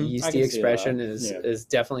know, that yeasty expression is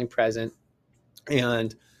definitely present.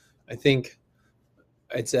 And I think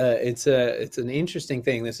it's an interesting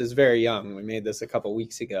thing. This is very young. We made this a couple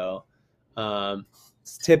weeks ago.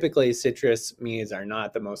 Typically citrus meads are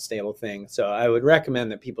not the most stable thing, so I would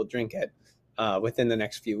recommend that people drink it within the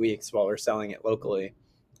next few weeks while we're selling it locally.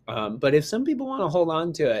 But if some people want to hold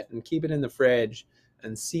on to it and keep it in the fridge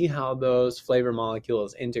and see how those flavor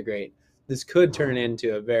molecules integrate, this could turn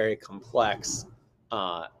into a very complex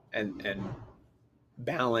and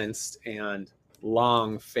balanced and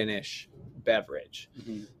long finish beverage.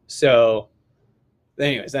 So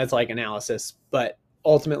anyways, that's like analysis, but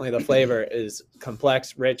ultimately the flavor is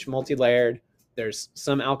complex, rich, multi-layered. There's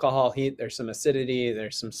some alcohol heat, there's some acidity,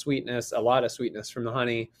 there's some sweetness, a lot of sweetness from the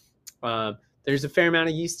honey. There's a fair amount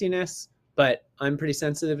of yeastiness, but I'm pretty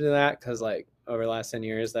sensitive to that because like over the last 10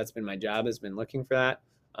 years, that's been my job, has been looking for that.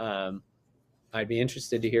 I'd be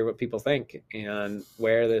interested to hear what people think and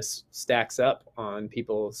where this stacks up on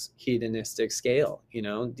people's hedonistic scale. You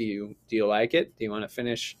know, do you like it? Do you want to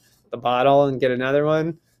finish the bottle and get another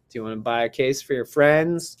one? Do you want to buy a case for your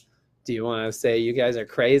friends? Do you want to say you guys are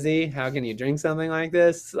crazy? How can you drink something like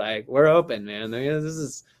this? Like, we're open, man. This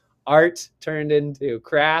is art turned into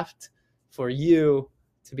craft for you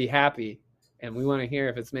to be happy. And we want to hear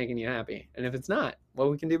if it's making you happy. And if it's not, what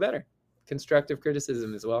we can do better. Constructive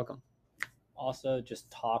criticism is welcome. Also, just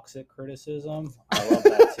toxic criticism. I love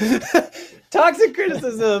that too. Toxic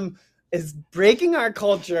criticism is breaking our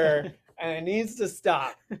culture, and it needs to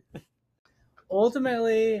stop.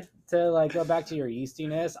 Ultimately, to like go back to your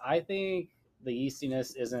yeastiness, I think the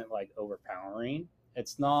yeastiness isn't like overpowering.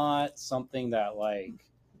 It's not something that like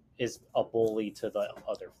is a bully to the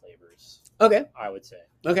other flavors. Okay. I would say.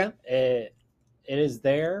 Okay. It is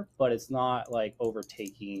there, but it's not like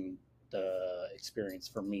overtaking the experience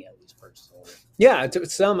for me, at least personally. Yeah, to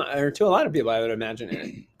a lot of people, I would imagine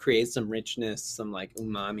it creates some richness, some like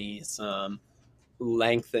umami, some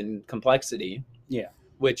length and complexity. Yeah.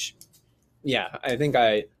 Which, yeah, I think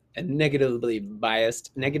I am negatively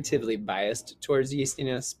biased towards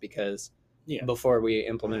yeastiness because before we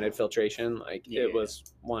implemented filtration, it was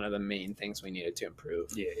one of the main things we needed to improve.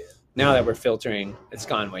 Yeah. Now that we're filtering, it's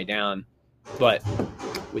gone way down, but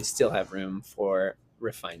we still have room for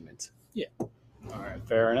refinement. Yeah. All right.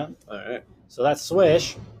 Fair enough. All right. So that's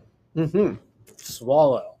swish.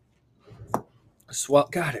 Swallow.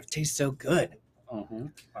 God, it tastes so good.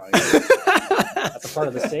 That's a part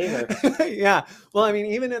of the savor. Yeah. Well, I mean,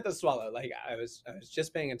 even at the swallow, like I was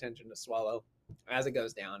just paying attention to swallow as it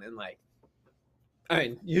goes down, and like, I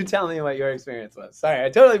mean, you tell me what your experience was. Sorry, I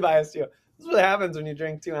totally biased you. This is what happens when you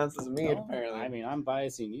drink 2 ounces of mead, apparently. I mean, I'm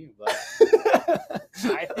biasing you, but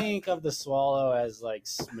I think of the swallow as like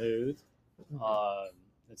smooth.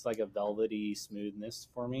 It's like a velvety smoothness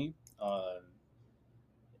for me.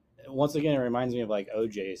 Once again, it reminds me of like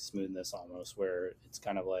OJ smoothness almost, where it's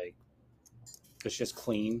kind of like it's just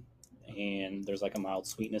clean and there's like a mild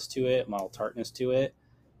sweetness to it, mild tartness to it,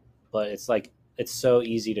 but it's like it's so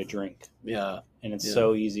easy to drink. Yeah. And it's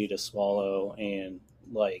so easy to swallow and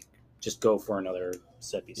like just go for another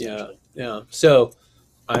sip essentially. Yeah. So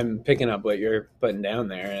I'm picking up what you're putting down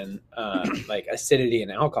there, and like acidity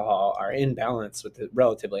and alcohol are in balance with the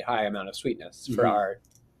relatively high amount of sweetness for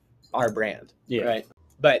our brand. Yeah. Right.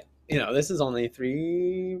 But you know, this is only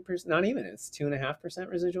 3%, not even, it's 2.5%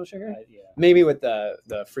 residual sugar. Maybe with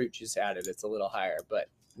the fruit juice added, it's a little higher, but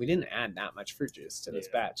we didn't add that much fruit juice to this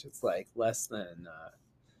batch. It's like less than,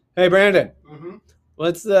 hey, Brandon,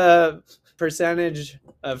 what's the percentage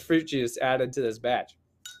of fruit juice added to this batch?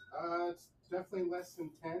 It's definitely less than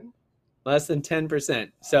 10. Less than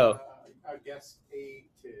 10%. So I guess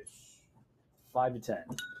 8-ish. 5 to 10.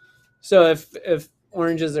 So if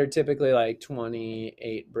oranges are typically like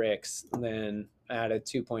 28 bricks, then added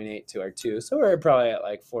 2.8 to our 2. So we're probably at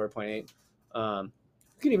like 4.8.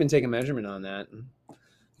 We could even take a measurement on that and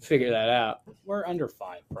figure that out. We're under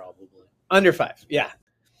 5 probably. Under 5, yeah.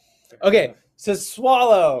 Okay, so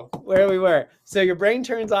swallow where we were. So your brain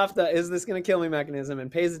turns off the is this going to kill me mechanism and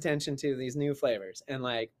pays attention to these new flavors. And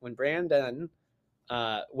like when Brandon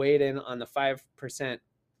weighed in on the 5%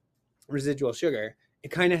 residual sugar, it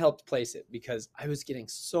kind of helped place it because I was getting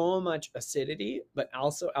so much acidity, but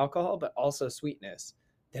also alcohol, but also sweetness,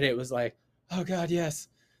 that it was like, oh God, yes,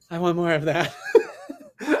 I want more of that.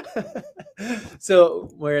 So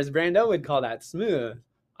whereas Brando would call that smooth,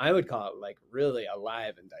 I would call it like really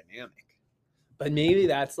alive and dynamic. But maybe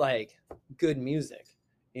that's like good music.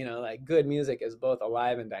 You know, like good music is both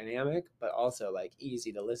alive and dynamic, but also like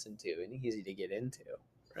easy to listen to and easy to get into,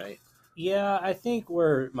 right? Yeah, I think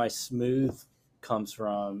where my smooth comes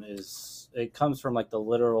from is it comes from like the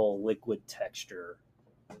literal liquid texture.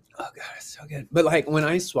 Oh god, it's so good. But like when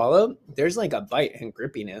I swallow, there's like a bite and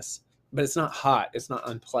grippiness, but it's not hot. It's not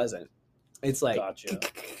unpleasant. It's like, Gotcha.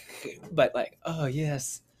 but like, oh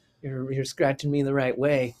yes, you're scratching me the right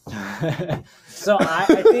way. So I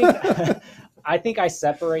think I think I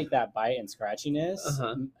separate that bite and scratchiness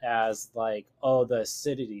as like, oh, the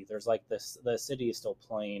acidity. There's like this, the acidity is still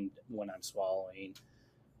playing when I'm swallowing,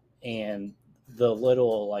 and the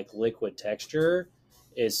little like liquid texture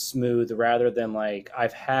is smooth rather than like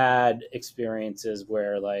I've had experiences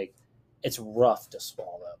where like it's rough to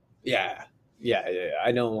swallow. Yeah.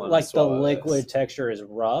 I don't want like to the liquid texture is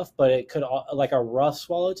rough, but it could like a rough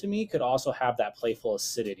swallow to me could also have that playful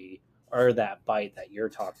acidity or that bite that you're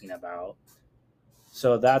talking about.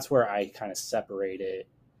 So that's where I kind of separate it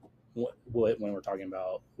when we're talking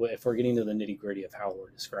about, if we're getting to the nitty gritty of how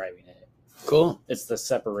we're describing it. Cool. It's the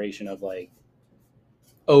separation of like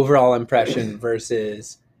overall impression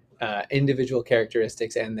versus individual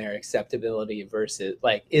characteristics and their acceptability versus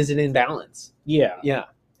like, is it in balance? Yeah.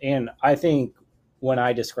 And I think when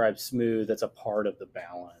I describe smooth, it's a part of the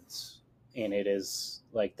balance, and it is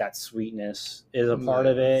like that sweetness is a part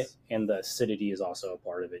of it, and the acidity is also a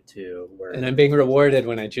part of it too. And I'm being rewarded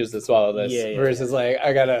when I choose to swallow this versus yeah. like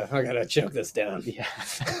I gotta choke this down. Yeah,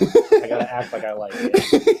 I gotta act like I like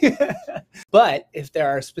it. But if there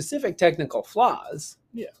are specific technical flaws,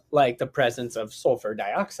 like the presence of sulfur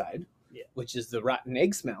dioxide, which is the rotten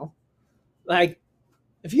egg smell, like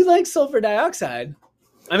if you like sulfur dioxide,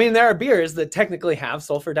 I mean, there are beers that technically have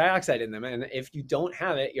sulfur dioxide in them, and if you don't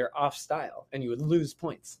have it, you're off style, and you would lose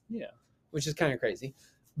points. Yeah, which is kind of crazy.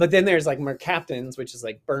 But then there's like mercaptans, which is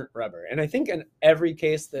like burnt rubber, and I think in every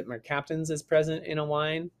case that mercaptans is present in a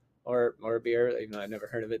wine or a beer, even though I've never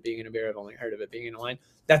heard of it being in a beer, I've only heard of it being in a wine.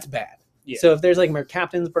 That's bad. Yeah. So if there's like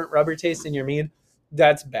mercaptans, burnt rubber taste in your mead,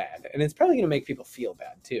 that's bad, and it's probably going to make people feel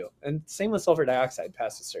bad too. And same with sulfur dioxide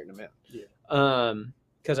past a certain amount. Yeah.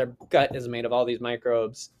 Because our gut is made of all these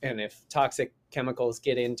microbes, and if toxic chemicals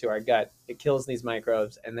get into our gut, it kills these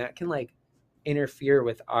microbes, and that can like interfere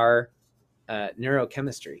with our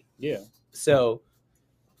neurochemistry. Yeah. So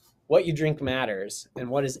what you drink matters,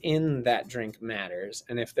 and what is in that drink matters.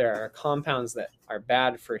 And if there are compounds that are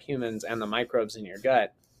bad for humans and the microbes in your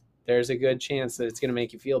gut, there's a good chance that it's going to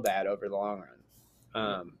make you feel bad over the long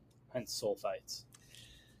run. And sulfites.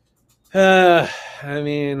 I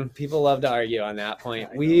mean, people love to argue on that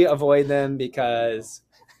point. We avoid them because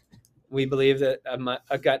we believe that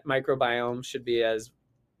a gut microbiome should be as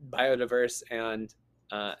biodiverse and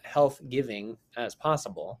health-giving as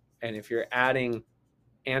possible. And if you're adding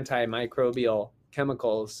antimicrobial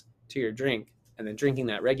chemicals to your drink and then drinking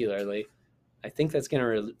that regularly, I think that's going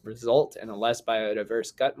to result in a less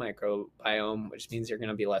biodiverse gut microbiome, which means you're going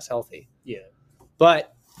to be less healthy. Yeah.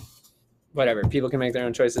 But whatever, people can make their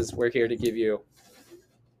own choices. We're here to give you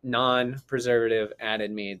non-preservative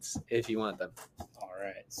added meads if you want them. All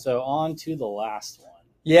right. So on to the last one.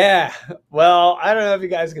 Yeah. Well, I don't know if you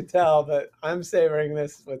guys could tell, but I'm savoring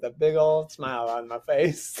this with a big old smile on my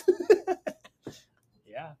face.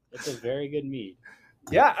 Yeah, it's a very good mead.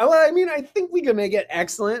 Yeah, well, I mean, I think we can make it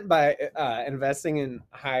excellent by investing in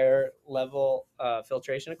higher level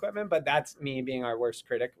filtration equipment, but that's me being our worst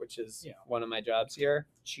critic, which is one of my jobs here,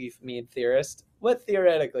 chief mead theorist. What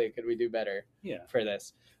theoretically could we do better for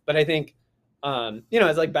this? But I think,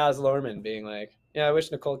 it's like Baz Luhrmann being like, yeah, I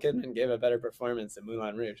wish Nicole Kidman gave a better performance in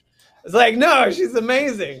Moulin Rouge. It's like, no, she's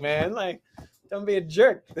amazing, man. Like, don't be a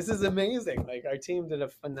jerk. This is amazing. Like, our team did a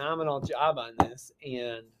phenomenal job on this,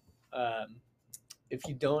 and if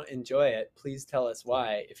you don't enjoy it, please tell us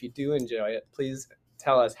why. If you do enjoy it, please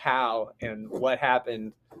tell us how and what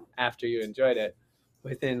happened after you enjoyed it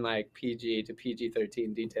within like PG to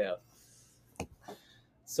PG-13 detail.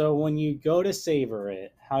 So when you go to savor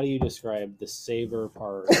it, how do you describe the savor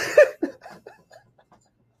part?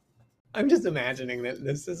 I'm just imagining that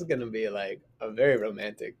this is going to be like a very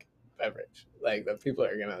romantic beverage. Like the people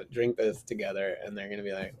are going to drink this together and they're going to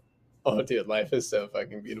be like, oh, dude, life is so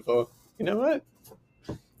fucking beautiful. You know what?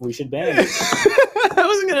 We should bang. I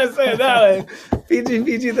wasn't going to say that. Like,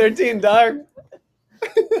 PG-13, dog.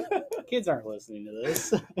 Kids aren't listening to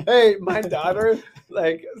this. Hey, my daughter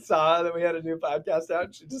saw that we had a new podcast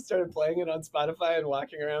out. She just started playing it on Spotify and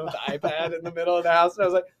walking around with the iPad in the middle of the house. And I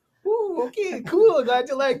was like, ooh, okay, cool. Glad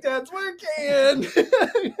you like Dad's working.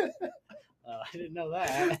 I didn't know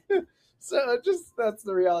that. So that's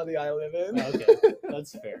the reality I live in. Okay,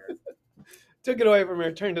 that's fair. Took it away from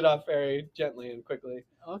her, turned it off very gently and quickly,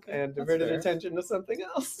 Okay, and that's diverted fair. attention to something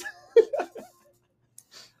else.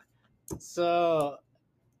 So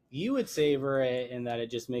you would savor it in that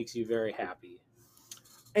it just makes you very happy.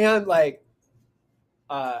 And like,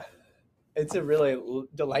 it's a really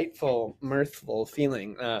delightful, mirthful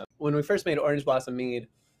feeling. When we first made Orange Blossom Mead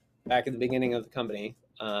back at the beginning of the company,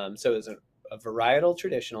 so it was a varietal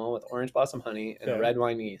traditional with orange blossom honey and a red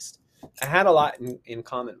wine yeast. I had a lot in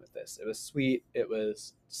common with this. It was sweet, it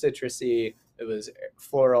was citrusy, it was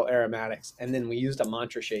floral aromatics, and then we used a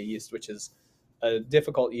Montrachet yeast, which is a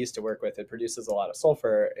difficult yeast to work with. It produces a lot of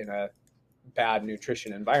sulfur in a bad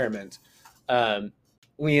nutrition environment.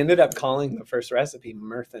 We ended up calling the first recipe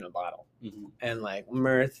Mirth in a Bottle. Mm-hmm. And like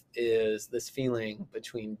mirth is this feeling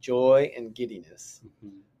between joy and giddiness.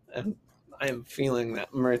 Mm-hmm. And I am feeling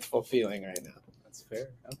that mirthful feeling right now. That's fair.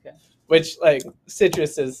 Okay. Which like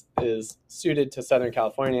citrus is suited to Southern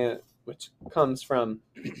California, which comes from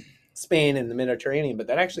Spain and the Mediterranean, but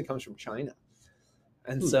that actually comes from China.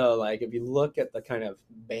 And so like if you look at the kind of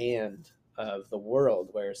band of the world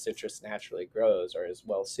where citrus naturally grows or is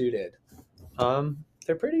well suited,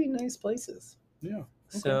 they're pretty nice places. Yeah. Okay.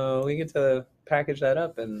 So we get to package that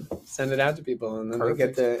up and send it out to people, and then they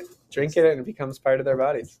get to drink it and it becomes part of their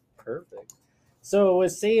bodies. Perfect. So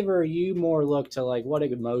with savor, you more look to like what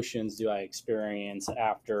emotions do I experience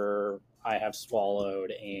after I have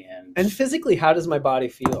swallowed and physically, how does my body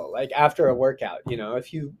feel like after a workout? You know,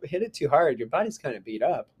 if you hit it too hard, your body's kind of beat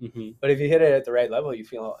up. Mm-hmm. But if you hit it at the right level, you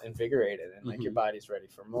feel invigorated and like your body's ready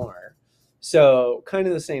for more. So kind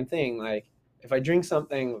of the same thing. Like if I drink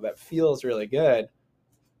something that feels really good,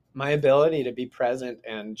 my ability to be present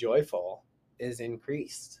and joyful is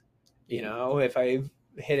increased. You know, if I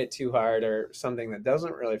hit it too hard or something that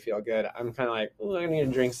doesn't really feel good, I'm kind of like, oh, I need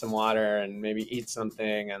to drink some water and maybe eat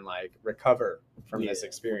something and like recover from this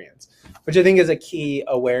experience, which I think is a key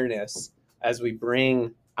awareness as we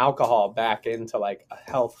bring alcohol back into like a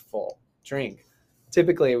healthful drink.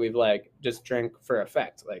 Typically we've like just drink for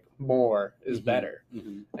effect, like more is better.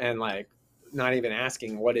 And like not even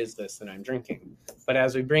asking what is this that I'm drinking. But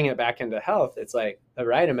as we bring it back into health, it's like the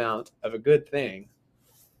right amount of a good thing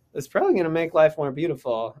is probably going to make life more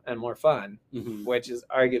beautiful and more fun, which is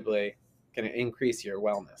arguably going to increase your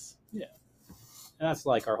wellness. Yeah. And that's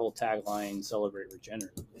like our whole tagline, celebrate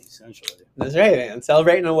regeneratively, essentially. That's right, man.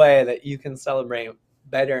 Celebrate in a way that you can celebrate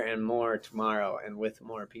better and more tomorrow and with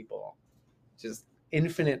more people. Just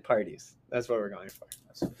infinite parties. That's what we're going for.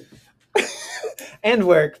 And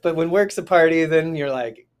work. But when work's a party, then you're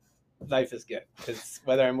like, life is good. Because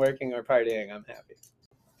whether I'm working or partying, I'm happy.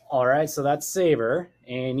 All right, so that's savor.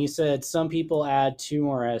 And you said some people add 2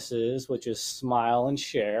 more S's, which is smile and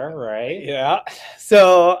share, right? Yeah.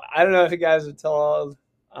 So I don't know if you guys have told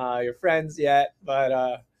your friends yet,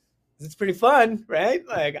 but it's pretty fun, right?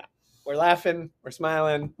 Like we're laughing, we're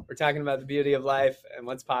smiling, we're talking about the beauty of life and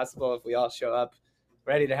what's possible if we all show up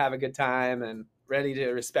ready to have a good time and ready to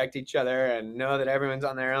respect each other and know that everyone's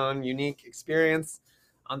on their own unique experience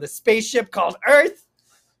on the spaceship called Earth,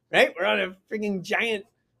 right? We're on a freaking giant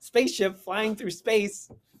spaceship flying through space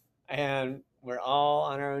and we're all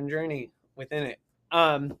on our own journey within it.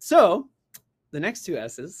 So the next 2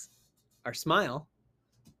 S's are smile,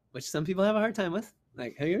 which some people have a hard time with.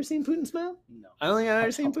 Like, have you ever seen Putin smile? No. I don't think I've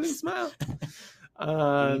ever seen Putin smile. He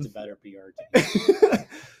needs a better PR team.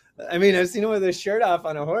 I mean, I've seen him with his shirt off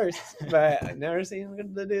on a horse, but I've never seen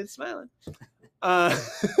the dude smiling.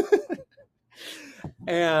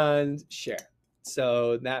 And share.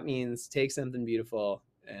 So that means take something beautiful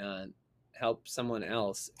and help someone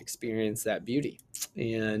else experience that beauty.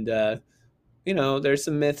 And, you know, there's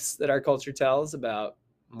some myths that our culture tells about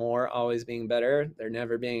more always being better, there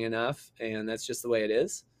never being enough, and that's just the way it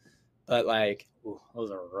is. But like, ooh,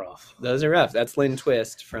 those are rough. Those are rough. That's Lynn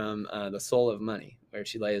Twist from The Soul of Money, where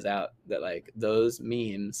she lays out that like those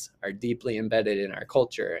memes are deeply embedded in our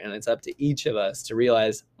culture, and it's up to each of us to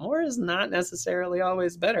realize more is not necessarily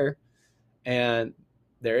always better, and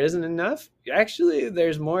there isn't enough. Actually,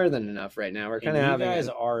 there's more than enough right now. We're kind of having. You guys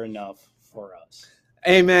are enough for us.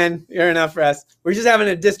 Amen. You're enough for us. We're just having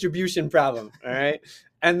a distribution problem. All right.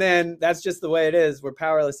 And then that's just the way it is. We're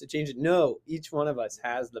powerless to change it. No, each one of us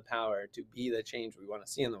has the power to be the change we want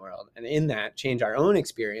to see in the world. And in that, change our own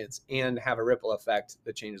experience and have a ripple effect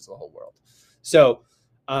that changes the whole world. So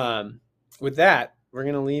with that, we're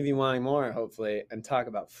going to leave you wanting more, hopefully, and talk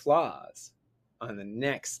about flaws on the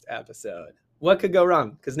next episode. What could go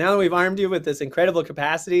wrong? Because now that we've armed you with this incredible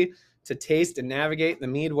capacity to taste and navigate the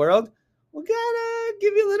mead world, we gotta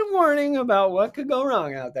give you a little warning about what could go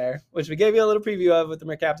wrong out there, which we gave you a little preview of with the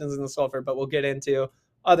mercaptans and the sulfur, but we'll get into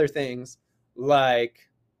other things like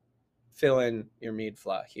filling your mead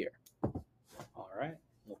flaw here. All right.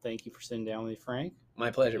 Well, thank you for sitting down with me, Frank.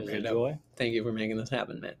 My pleasure, It was a Brando. joy. Thank you for making this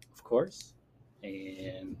happen, man. Of course.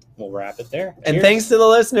 And we'll wrap it there. And Cheers. thanks to the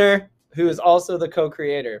listener, who is also the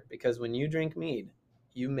co-creator, because when you drink mead,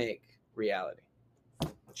 you make reality.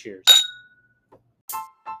 Cheers.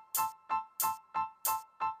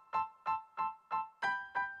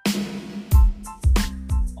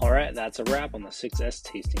 All right, that's a wrap on the 6S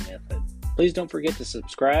tasting method. Please don't forget to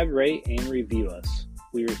subscribe, rate, and review us.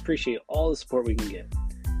 We appreciate all the support we can get.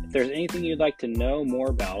 If there's anything you'd like to know more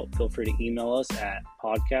about, feel free to email us at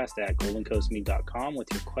podcast@goldencoastmead.com with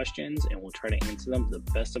your questions, and we'll try to answer them to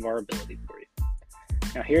the best of our ability for you.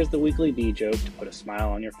 Now here's the weekly bee joke to put a smile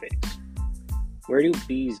on your face. Where do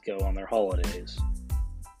bees go on their holidays?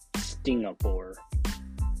 Singapore.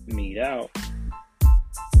 Mead out.